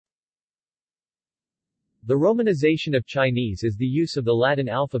The Romanization of Chinese is the use of the Latin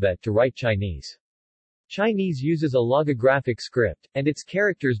alphabet to write Chinese. Chinese uses a logographic script, and its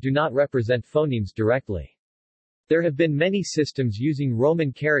characters do not represent phonemes directly. There have been many systems using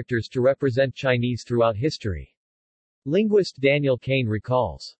Roman characters to represent Chinese throughout history. Linguist Daniel Kane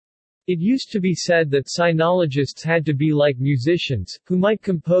recalls, "It used to be said that sinologists had to be like musicians, who might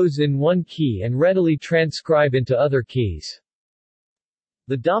compose in one key and readily transcribe into other keys."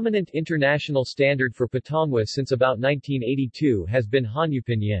 The dominant international standard for Putonghua since about 1982 has been Hanyu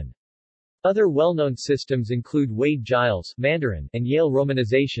Pinyin. Other well-known systems include Wade-Giles Mandarin and Yale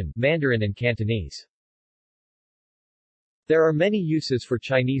Romanization Mandarin and Cantonese. There are many uses for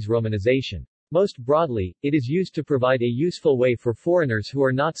Chinese romanization. Most broadly, it is used to provide a useful way for foreigners who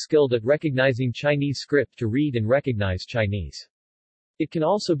are not skilled at recognizing Chinese script to read and recognize Chinese. It can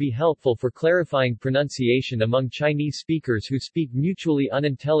also be helpful for clarifying pronunciation among Chinese speakers who speak mutually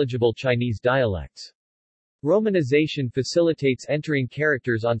unintelligible Chinese dialects. Romanization facilitates entering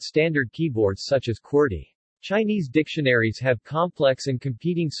characters on standard keyboards such as QWERTY. Chinese dictionaries have complex and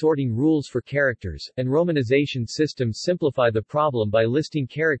competing sorting rules for characters, and romanization systems simplify the problem by listing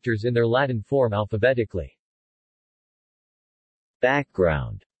characters in their Latin form alphabetically.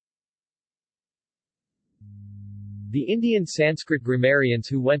 Background. The Indian Sanskrit grammarians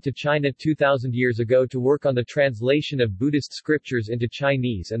who went to China 2,000 years ago to work on the translation of Buddhist scriptures into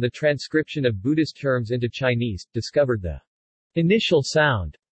Chinese and the transcription of Buddhist terms into Chinese, discovered the initial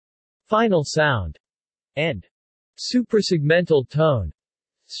sound, final sound, and suprasegmental tone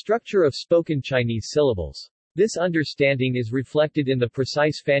structure of spoken Chinese syllables. This understanding is reflected in the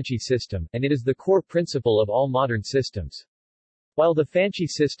precise Fanqi system, and it is the core principle of all modern systems. While the Fanqi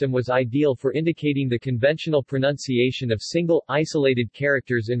system was ideal for indicating the conventional pronunciation of single, isolated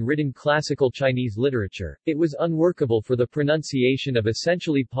characters in written classical Chinese literature, it was unworkable for the pronunciation of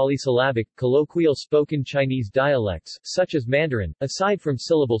essentially polysyllabic, colloquial spoken Chinese dialects, such as Mandarin. Aside from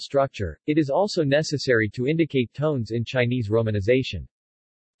syllable structure, it is also necessary to indicate tones in Chinese romanization.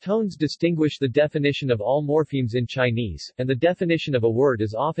 Tones distinguish the definition of all morphemes in Chinese, and the definition of a word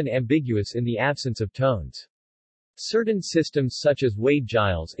is often ambiguous in the absence of tones. Certain systems such as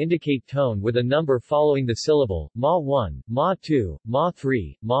Wade-Giles indicate tone with a number following the syllable, ma1, ma2,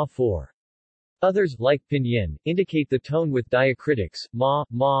 ma3, ma4. Others, like Pinyin, indicate the tone with diacritics, ma,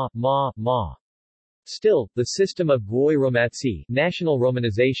 ma, ma, ma. Still, the system of Guoyromatsi, national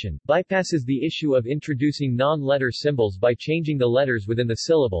romanization, bypasses the issue of introducing non-letter symbols by changing the letters within the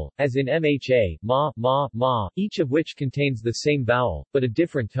syllable, as in MHA, ma, ma, ma, each of which contains the same vowel, but a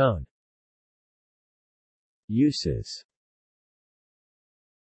different tone. Uses.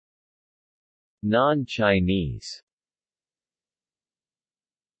 Non-Chinese.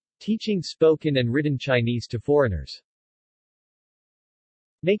 Teaching spoken and written Chinese to foreigners.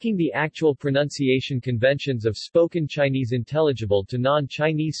 Making the actual pronunciation conventions of spoken Chinese intelligible to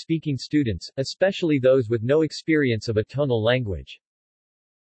non-Chinese speaking students, especially those with no experience of a tonal language.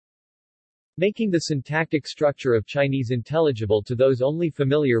 Making the syntactic structure of Chinese intelligible to those only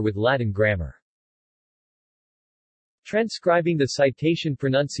familiar with Latin grammar. Transcribing the citation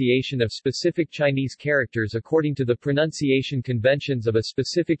pronunciation of specific Chinese characters according to the pronunciation conventions of a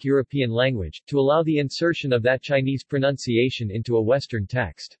specific European language, to allow the insertion of that Chinese pronunciation into a Western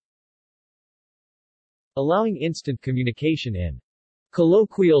text. Allowing instant communication in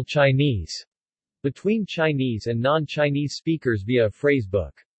colloquial Chinese between Chinese and non-Chinese speakers via a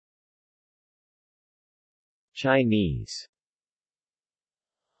phrasebook. Chinese.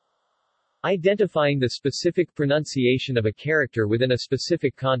 Identifying the specific pronunciation of a character within a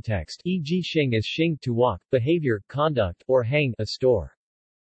specific context, e.g. xing as xing to walk, behavior, conduct, or hang a store.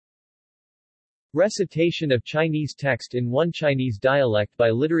 Recitation of Chinese text in one Chinese dialect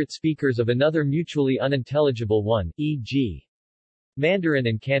by literate speakers of another mutually unintelligible one, e.g. Mandarin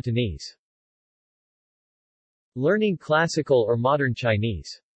and Cantonese. Learning classical or modern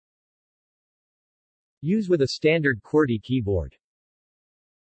Chinese. Use with a standard QWERTY keyboard.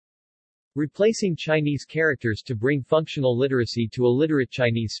 Replacing Chinese characters to bring functional literacy to illiterate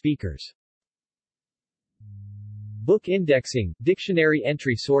Chinese speakers. Book indexing, dictionary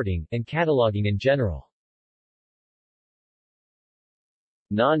entry sorting, and cataloging in general.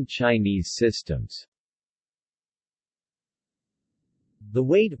 Non-Chinese systems. The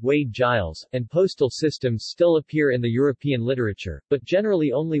Wade-Giles, and postal systems still appear in the European literature, but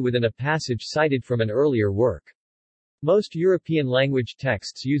generally only within a passage cited from an earlier work. Most European language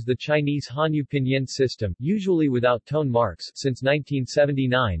texts use the Chinese Hanyu Pinyin system, usually without tone marks, since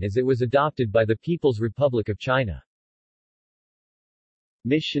 1979 as it was adopted by the People's Republic of China.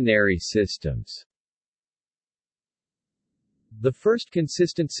 Missionary systems. The first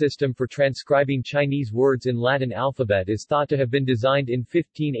consistent system for transcribing Chinese words in Latin alphabet is thought to have been designed in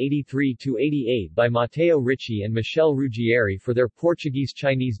 1583–88 by Matteo Ricci and Michel Ruggieri for their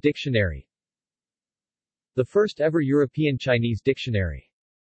Portuguese-Chinese dictionary, the first ever European Chinese dictionary.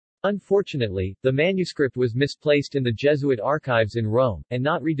 Unfortunately, the manuscript was misplaced in the Jesuit archives in Rome, and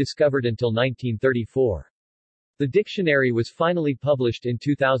not rediscovered until 1934. The dictionary was finally published in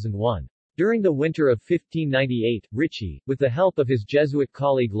 2001. During the winter of 1598, Ricci, with the help of his Jesuit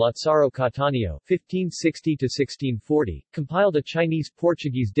colleague Lazzaro Cattaneo (1560–1640), compiled a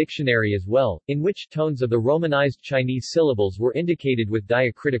Chinese-Portuguese dictionary as well, in which tones of the Romanized Chinese syllables were indicated with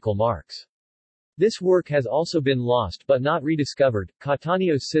diacritical marks. This work has also been lost but not rediscovered.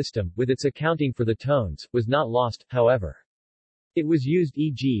 Cattaneo's system, with its accounting for the tones, was not lost, however. It was used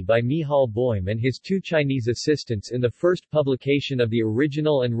e.g. by Michal Boym and his two Chinese assistants in the first publication of the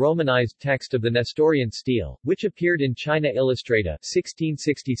original and Romanized text of the Nestorian stele, which appeared in China Illustrata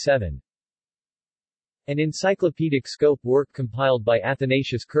 1667. An encyclopedic scope work compiled by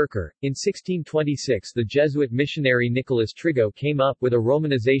Athanasius Kircher. In 1626 the Jesuit missionary Nicolas Trigo came up with a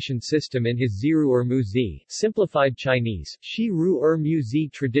romanization system in his Ziru Mu Zi, simplified Chinese, Shi Ru Mu Zi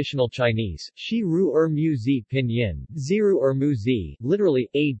traditional Chinese, Shi Ru Mu Zi pinyin, Ziru Mu Zi, literally,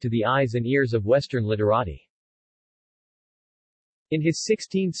 aid to the eyes and ears of Western literati. In his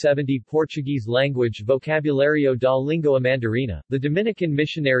 1670 Portuguese language Vocabulario da Língua Mandarina, the Dominican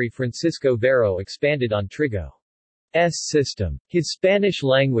missionary Francisco Vero expanded on Trigo's system. His Spanish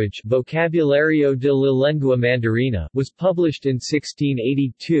language Vocabulario de la Lengua Mandarina was published in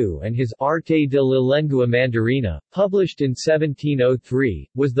 1682 and his Arte de la Lengua Mandarina, published in 1703,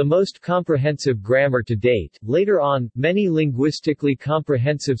 was the most comprehensive grammar to date. Later on, many linguistically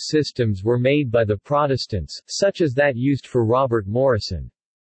comprehensive systems were made by the Protestants, such as that used for Robert Morrison's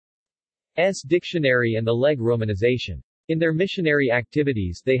dictionary and the Leg romanization. In their missionary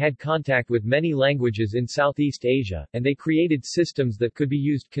activities they had contact with many languages in Southeast Asia, and they created systems that could be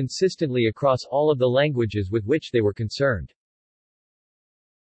used consistently across all of the languages with which they were concerned.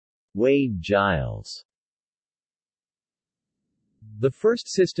 Wade-Giles. The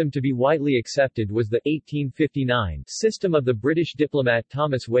first system to be widely accepted was the 1859 system of the British diplomat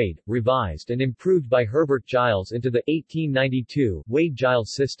Thomas Wade, revised and improved by Herbert Giles into the 1892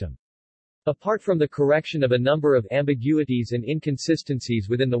 Wade-Giles system. Apart from the correction of a number of ambiguities and inconsistencies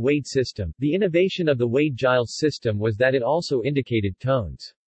within the Wade system, the innovation of the Wade-Giles system was that it also indicated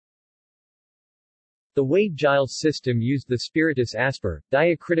tones. The Wade-Giles system used the spiritus asper,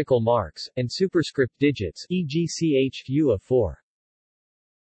 diacritical marks, and superscript digits, e.g. ch for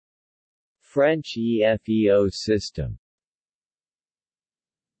French EFEO system.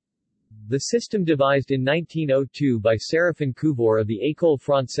 The system devised in 1902 by Séraphin Couvor of the École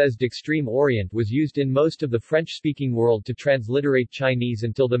Française d'Extrême Orient was used in most of the French-speaking world to transliterate Chinese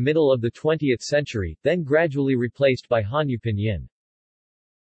until the middle of the 20th century, then gradually replaced by Hanyu Pinyin.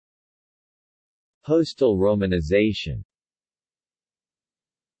 Postal romanization.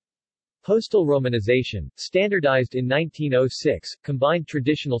 Postal romanization, standardized in 1906, combined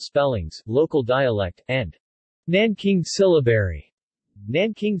traditional spellings, local dialect, and Nanking syllabary.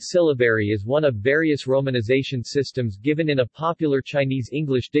 Nanking syllabary is one of various romanization systems given in a popular Chinese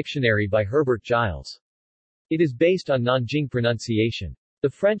English dictionary by Herbert Giles. It is based on Nanjing pronunciation.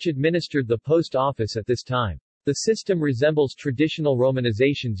 The French administered the post office at this time. The system resembles traditional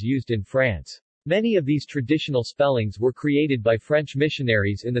romanizations used in France. Many of these traditional spellings were created by French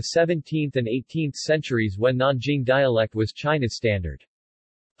missionaries in the 17th and 18th centuries when Nanjing dialect was China's standard.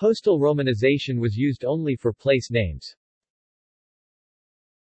 Postal romanization was used only for place names.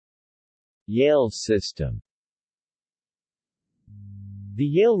 Yale system. The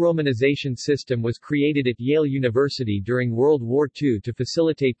Yale romanization system was created at Yale University during World War II to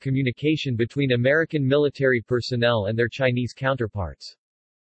facilitate communication between American military personnel and their Chinese counterparts.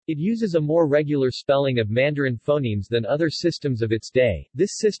 It uses a more regular spelling of Mandarin phonemes than other systems of its day.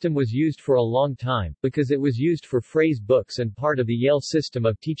 This system was used for a long time, because it was used for phrase books and part of the Yale system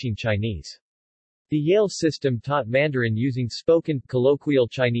of teaching Chinese. The Yale system taught Mandarin using spoken, colloquial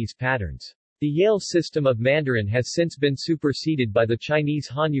Chinese patterns. The Yale system of Mandarin has since been superseded by the Chinese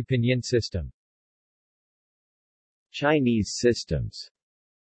Hanyu Pinyin system. Chinese systems.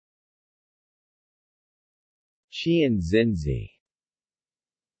 Qian Xinzi.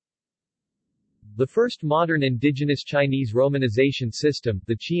 The first modern indigenous Chinese romanization system,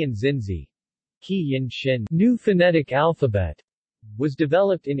 the Qian Xinzi, New Phonetic Alphabet, was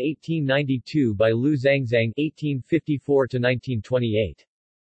developed in 1892 by Liu Zhangzang (1854–1928).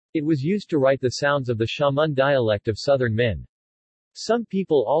 It was used to write the sounds of the Xiamen dialect of southern Min. Some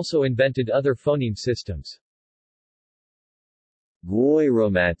people also invented other phoneme systems.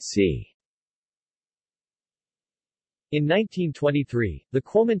 Romanization. In 1923, the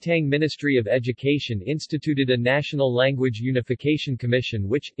Kuomintang Ministry of Education instituted a National Language Unification Commission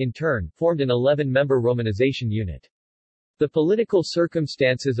which, in turn, formed an 11-member Romanization unit. The political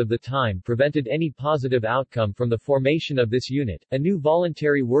circumstances of the time prevented any positive outcome from the formation of this unit. A new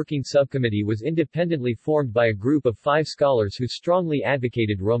voluntary working subcommittee was independently formed by a group of 5 scholars who strongly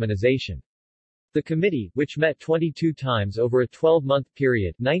advocated Romanization. The committee, which met 22 times over a 12-month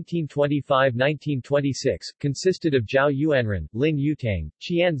period 1925-1926, consisted of Zhao Yuanren, Lin Yutang,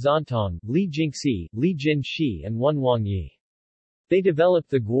 Qian Zantong, Li Jingxi, Li Jinxi and Wen Wangyi. They developed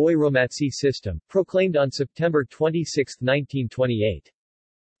the Romanization system, proclaimed on September 26, 1928.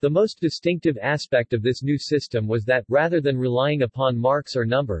 The most distinctive aspect of this new system was that, rather than relying upon marks or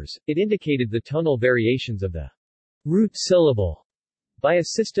numbers, it indicated the tonal variations of the root syllable by a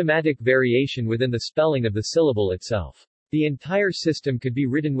systematic variation within the spelling of the syllable itself. The entire system could be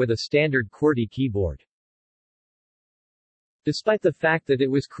written with a standard QWERTY keyboard. Despite the fact that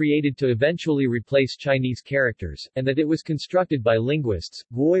it was created to eventually replace Chinese characters, and that it was constructed by linguists,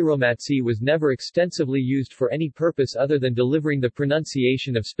 Romanization was never extensively used for any purpose other than delivering the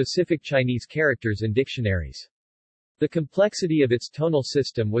pronunciation of specific Chinese characters in dictionaries. The complexity of its tonal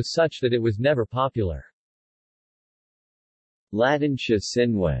system was such that it was never popular. Latensha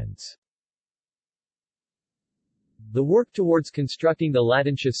Sinwense. The work towards constructing the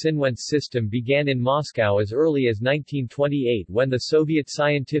Latensha Sinwense system began in Moscow as early as 1928 when the Soviet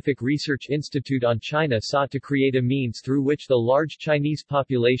Scientific Research Institute on China sought to create a means through which the large Chinese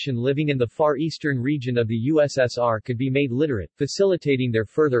population living in the far eastern region of the USSR could be made literate, facilitating their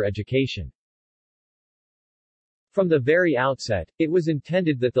further education. From the very outset, it was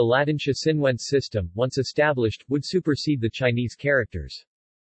intended that the Latensha Sinwense system, once established, would supersede the Chinese characters.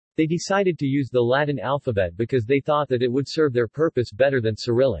 They decided to use the Latin alphabet because they thought that it would serve their purpose better than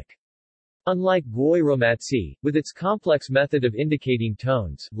Cyrillic. Unlike Romanization, with its complex method of indicating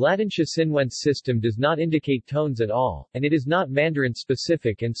tones, Latensha Sinwense system does not indicate tones at all, and it is not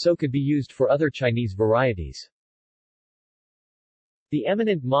Mandarin-specific and so could be used for other Chinese varieties. The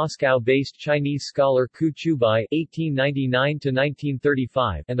eminent Moscow-based Chinese scholar Ku Chubai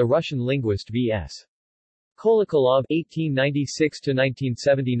 (1899–1935) and the Russian linguist V.S. Kolokolov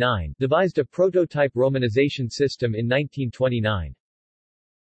 (1896–1979) devised a prototype romanization system in 1929.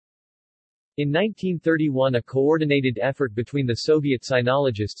 In 1931, a coordinated effort between the Soviet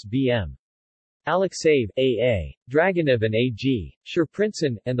sinologists B.M. Alexeyev, A.A. Dragunov and A.G.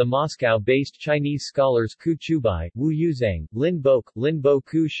 Sherprinson, and the Moscow-based Chinese scholars Ku Chubai, Wu Yuzhang, Lin Bok, Lin Bo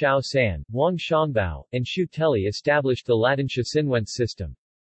Ku Shao San, Wang Xiangbao, and Xu Teli established the Latensha Sinwense system.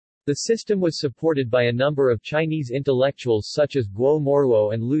 The system was supported by a number of Chinese intellectuals such as Guo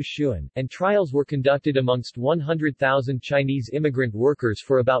Moruo and Lu Xun, and trials were conducted amongst 100,000 Chinese immigrant workers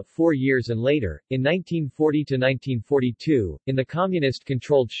for about 4 years and later, in 1940–1942, in the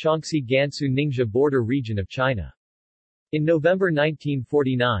communist-controlled Shaanxi Gansu Ningxia border region of China. In November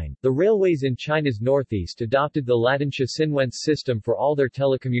 1949, the railways in China's northeast adopted the Latensha Sinwense system for all their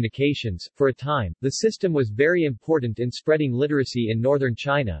telecommunications. For a time, the system was very important in spreading literacy in northern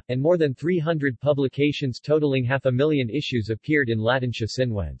China, and more than 300 publications totaling 500,000 issues appeared in Latensha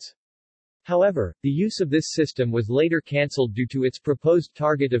Sinwense. However, the use of this system was later cancelled due to its proposed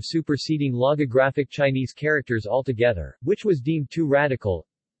target of superseding logographic Chinese characters altogether, which was deemed too radical.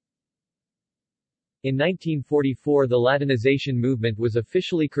 In 1944, the Latinization movement was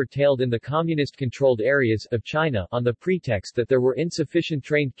officially curtailed in the communist-controlled areas of China on the pretext that there were insufficient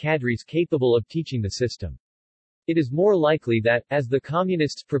trained cadres capable of teaching the system. It is more likely that, as the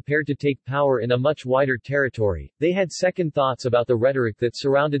communists prepared to take power in a much wider territory, they had second thoughts about the rhetoric that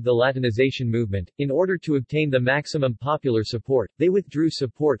surrounded the Latinization movement. In order to obtain the maximum popular support, they withdrew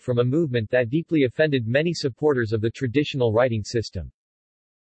support from a movement that deeply offended many supporters of the traditional writing system.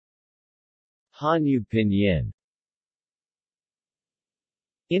 Hanyu Pinyin.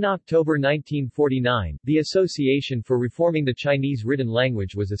 In October 1949, the Association for Reforming the Chinese Written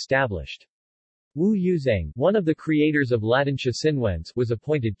Language was established. Wu Yuzhang, one of the creators of Latensha Sinwense, was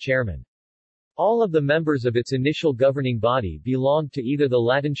appointed chairman. All of the members of its initial governing body belonged to either the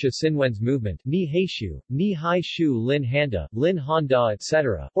Latensha Sinwense movement, Ni Haishu, Ni Haishu Lin Handa, Lin Handa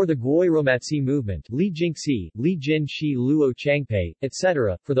etc., or the Romanization movement, Li Jingxi, Li Jin Shi Luo Changpei,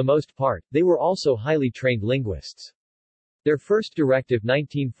 etc. For the most part, they were also highly trained linguists. Their first directive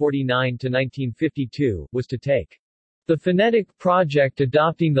 1949–1952, was to take the phonetic project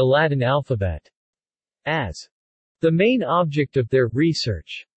adopting the Latin alphabet as the main object of their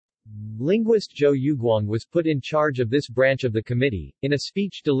research. Linguist Zhou Yuguang was put in charge of this branch of the committee. In a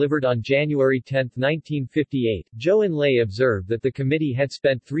speech delivered on January 10, 1958, Zhou Enlai observed that the committee had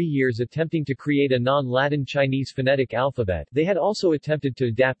spent 3 years attempting to create a non-Latin Chinese phonetic alphabet. They had also attempted to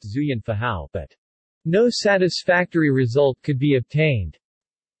adapt Zhuyan Fahao, but no satisfactory result could be obtained,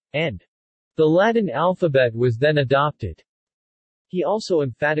 and the Latin alphabet was then adopted. He also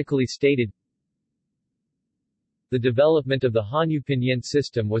emphatically stated, the development of the Hanyu Pinyin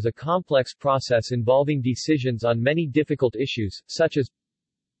system was a complex process involving decisions on many difficult issues, such as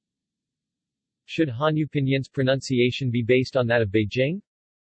should Hanyu Pinyin's pronunciation be based on that of Beijing?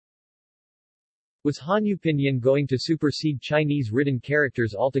 Was Hanyu Pinyin going to supersede Chinese written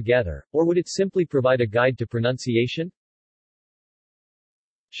characters altogether, or would it simply provide a guide to pronunciation?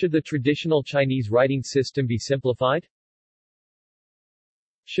 Should the traditional Chinese writing system be simplified?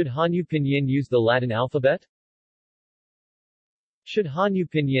 Should Hanyu Pinyin use the Latin alphabet? Should Hanyu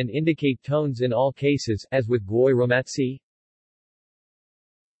Pinyin indicate tones in all cases, as with Guoi Romatsi?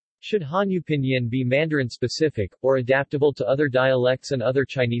 Should Hanyu Pinyin be Mandarin-specific, or adaptable to other dialects and other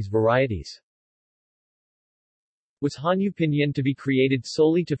Chinese varieties? Was Hanyu Pinyin to be created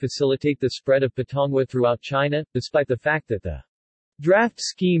solely to facilitate the spread of Putonghua throughout China, despite the fact that the Draft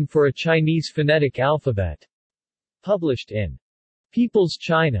Scheme for a Chinese Phonetic Alphabet, published in People's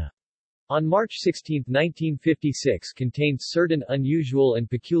China on March 16, 1956, contained certain unusual and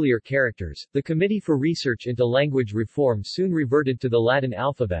peculiar characters? The Committee for Research into Language Reform soon reverted to the Latin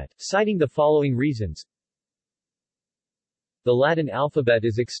alphabet, citing the following reasons. The Latin alphabet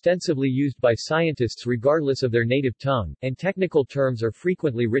is extensively used by scientists regardless of their native tongue, and technical terms are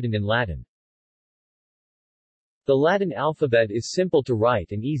frequently written in Latin. The Latin alphabet is simple to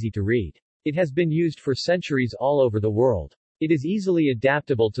write and easy to read. It has been used for centuries all over the world. It is easily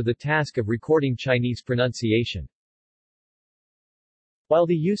adaptable to the task of recording Chinese pronunciation. While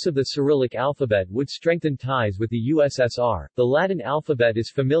the use of the Cyrillic alphabet would strengthen ties with the USSR, the Latin alphabet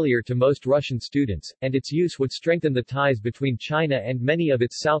is familiar to most Russian students, and its use would strengthen the ties between China and many of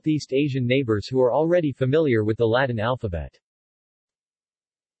its Southeast Asian neighbors who are already familiar with the Latin alphabet.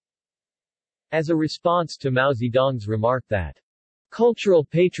 As a response to Mao Zedong's remark that cultural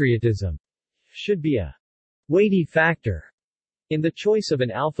patriotism should be a weighty factor in the choice of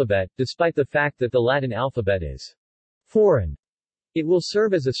an alphabet, despite the fact that the Latin alphabet is foreign, it will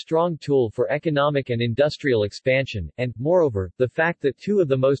serve as a strong tool for economic and industrial expansion, and, moreover, the fact that two of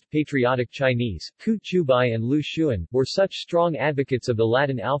the most patriotic Chinese, Ku Chubai and Lu Xun, were such strong advocates of the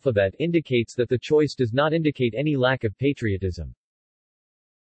Latin alphabet indicates that the choice does not indicate any lack of patriotism.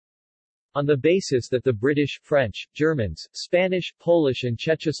 On the basis that the British, French, Germans, Spanish, Polish and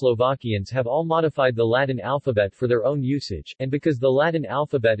Czechoslovakians have all modified the Latin alphabet for their own usage, and because the Latin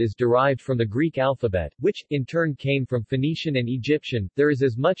alphabet is derived from the Greek alphabet, which, in turn came from Phoenician and Egyptian, there is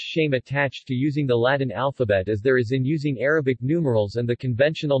as much shame attached to using the Latin alphabet as there is in using Arabic numerals and the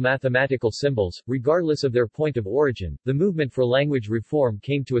conventional mathematical symbols, regardless of their point of origin. The movement for language reform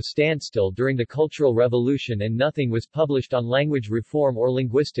came to a standstill during the Cultural Revolution and nothing was published on language reform or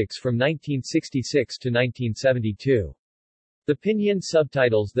linguistics from 1966 to 1972. The Pinyin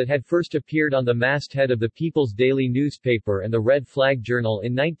subtitles that had first appeared on the masthead of the People's Daily newspaper and the Red Flag Journal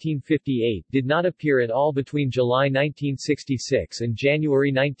in 1958 did not appear at all between July 1966 and January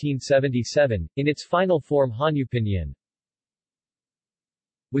 1977. In its final form, Hanyu Pinyin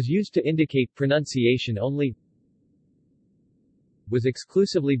was used to indicate pronunciation only, was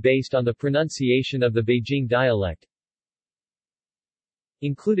exclusively based on the pronunciation of the Beijing dialect,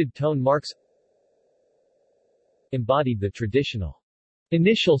 included tone marks, embodied the traditional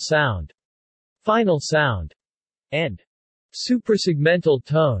initial sound, final sound, and suprasegmental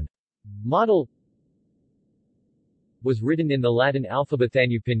tone model, was written in the Latin alphabet.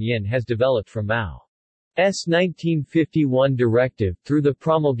 Hanyu Pinyin has developed from Mao's 1951 directive, through the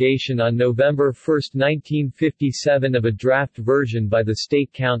promulgation on November 1, 1957 of a draft version by the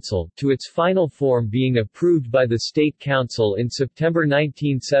State Council, to its final form being approved by the State Council in September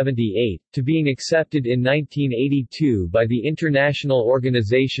 1978, to being accepted in 1982 by the International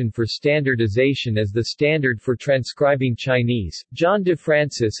Organization for Standardization as the standard for transcribing Chinese. John de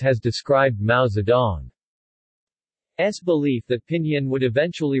Francis has described Mao Zedong's belief that Pinyin would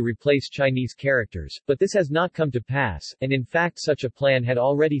eventually replace Chinese characters, but this has not come to pass, and in fact such a plan had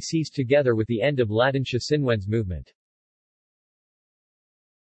already ceased together with the end of Latin Xinwen's movement.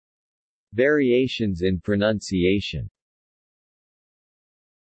 Variations in pronunciation.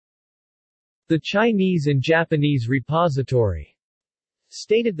 The Chinese and Japanese Repository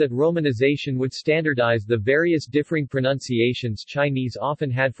stated that Romanization would standardize the various differing pronunciations Chinese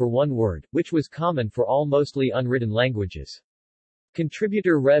often had for one word, which was common for all mostly unwritten languages.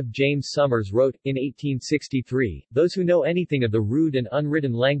 Contributor Rev. James Summers wrote, in 1863, "Those who know anything of the rude and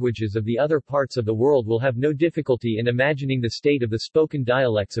unwritten languages of the other parts of the world will have no difficulty in imagining the state of the spoken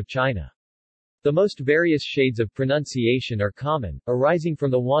dialects of China. The most various shades of pronunciation are common, arising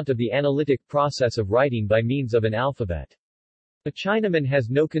from the want of the analytic process of writing by means of an alphabet. A Chinaman has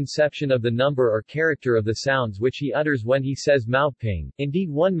no conception of the number or character of the sounds which he utters when he says Mao Ping,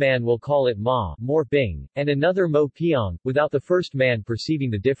 indeed one man will call it Ma, More Bing, and another Mo Piang, without the first man perceiving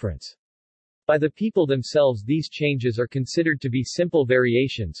the difference. By the people themselves these changes are considered to be simple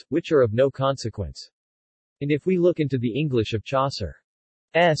variations, which are of no consequence. And if we look into the English of Chaucer's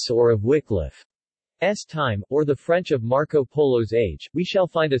or of Wycliffe's time, or the French of Marco Polo's age, we shall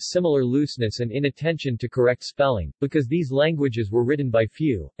find a similar looseness and inattention to correct spelling, because these languages were written by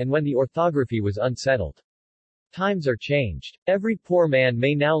few, and when the orthography was unsettled. Times are changed. Every poor man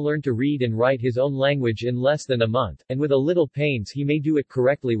may now learn to read and write his own language in less than a month, and with a little pains he may do it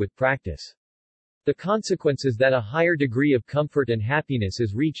correctly with practice. The consequence is that a higher degree of comfort and happiness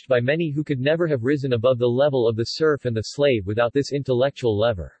is reached by many who could never have risen above the level of the serf and the slave without this intellectual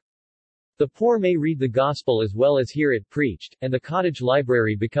lever. The poor may read the gospel as well as hear it preached, and the cottage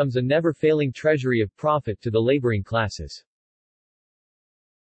library becomes a never-failing treasury of profit to the laboring classes."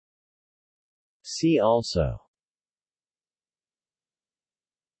 See also: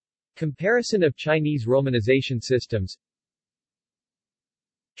 Comparison of Chinese romanization systems,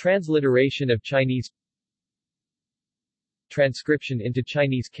 Transliteration of Chinese, Transcription into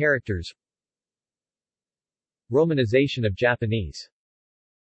Chinese characters, Romanization of Japanese.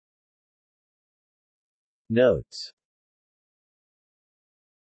 Notes.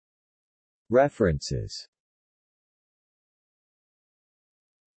 References.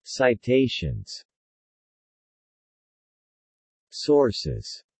 Citations.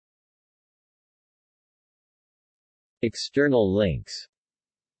 Sources. External links.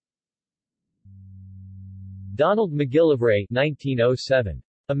 Donald McGillivray, 1907.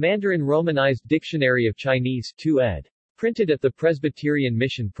 A Mandarin Romanized Dictionary of Chinese, 2 ed. Printed at the Presbyterian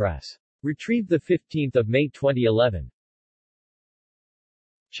Mission Press. Retrieved 15 May 2011.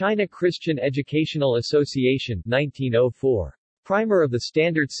 China Christian Educational Association, 1904. Primer of the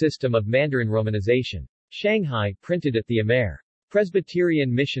Standard System of Mandarin Romanization. Shanghai, printed at the Amer.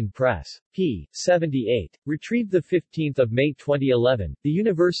 Presbyterian Mission Press. p. 78. Retrieved 15 May 2011. The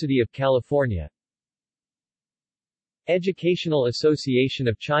University of California. Educational Association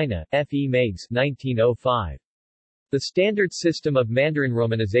of China, F.E. Meigs, 1905. The Standard System of Mandarin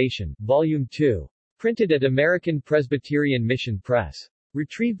Romanization, Volume 2. Printed at American Presbyterian Mission Press.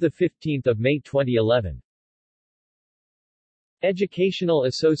 Retrieved 15 May 2011. Educational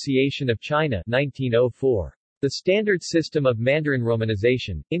Association of China, 1904. The Standard System of Mandarin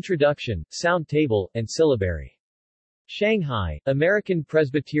Romanization, Introduction, Sound Table, and Syllabary. Shanghai, American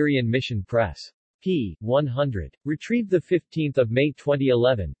Presbyterian Mission Press. p. 100. Retrieved 15 May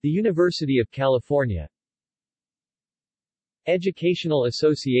 2011. The University of California. Educational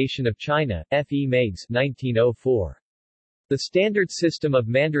Association of China, F.E. Meigs, 1904. The Standard System of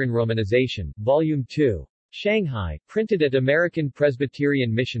Mandarin Romanization, Volume 2. Shanghai, printed at American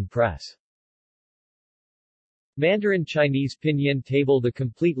Presbyterian Mission Press. Mandarin Chinese Pinyin Table. The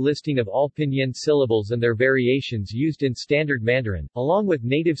complete listing of all Pinyin syllables and their variations used in Standard Mandarin, along with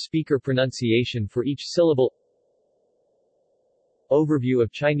native speaker pronunciation for each syllable. Overview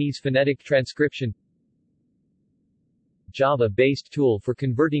of Chinese phonetic transcription. Java-based tool for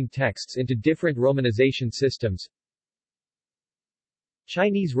converting texts into different romanization systems.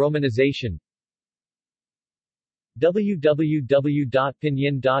 Chinese romanization.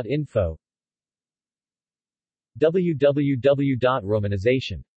 www.pinyin.info.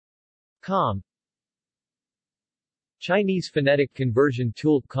 www.romanization.com. Chinese phonetic conversion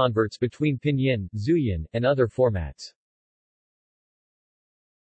tool converts between Pinyin, Zhuyin, and other formats.